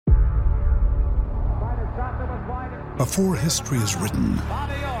Before history is written,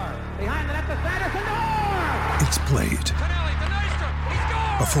 it's played.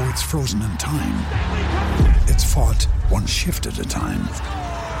 Before it's frozen in time, it's fought one shift at a time.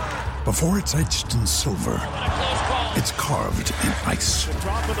 Before it's etched in silver, it's carved in ice.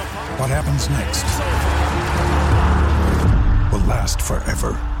 What happens next will last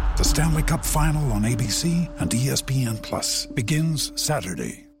forever. The Stanley Cup Final on ABC and ESPN Plus begins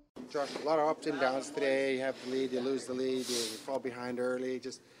Saturday. Josh, a lot of ups and downs today. You have the lead, you lose the lead, you fall behind early.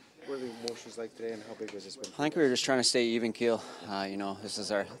 Just what are the emotions like today, and how big was this win? I think we were just trying to stay even keel. This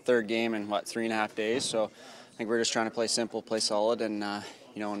is our third game in 3.5 days, so I think we're just trying to play simple, play solid, and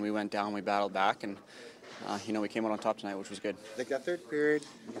when we went down, we battled back, and we came out on top tonight, which was good. Like that third period,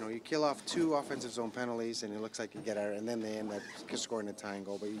 you kill off 2 offensive zone penalties, and it looks like you get out, and then they end up scoring a tying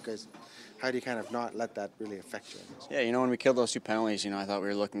goal. But you guys, how do you kind of not let that really affect you? Yeah, when we killed those 2 penalties, I thought we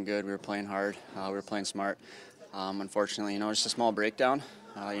were looking good. We were playing hard. We were playing smart. Unfortunately, just a small breakdown.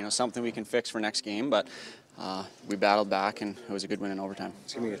 Something we can fix for next game, but we battled back, and it was a good win in overtime.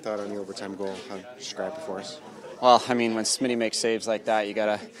 Just give me your thought on the overtime goal. How to describe it for us? Well, when Smitty makes saves like that, you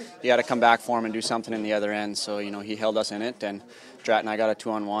gotta come back for him and do something in the other end. So he held us in it, and Drat and I got a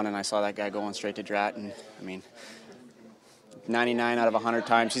 2-on-1, and I saw that guy going straight to Drat, and 99 out of 100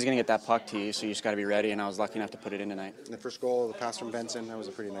 times he's gonna get that puck to you, so you just got to be ready. And I was lucky enough to put it in tonight. And the first goal, the pass from Benson, that was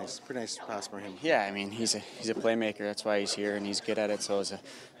a pretty nice pass for him. Yeah, he's a playmaker. That's why he's here, and he's good at it. So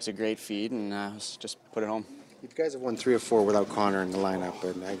it's a great feed, and just put it home. You guys have won 3 or 4 without Connor in the lineup,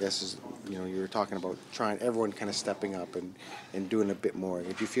 and I guess you were talking about trying everyone kind of stepping up and doing a bit more.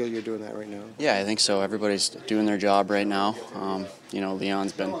 Do you feel you're doing that right now? Yeah, I think so. Everybody's doing their job right now.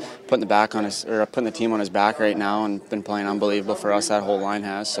 Leon's been putting the team on his back right now, and been playing unbelievable for us. That whole line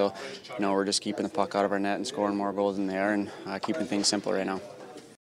has. So, we're just keeping the puck out of our net and scoring more goals than they are, and keeping things simple right now.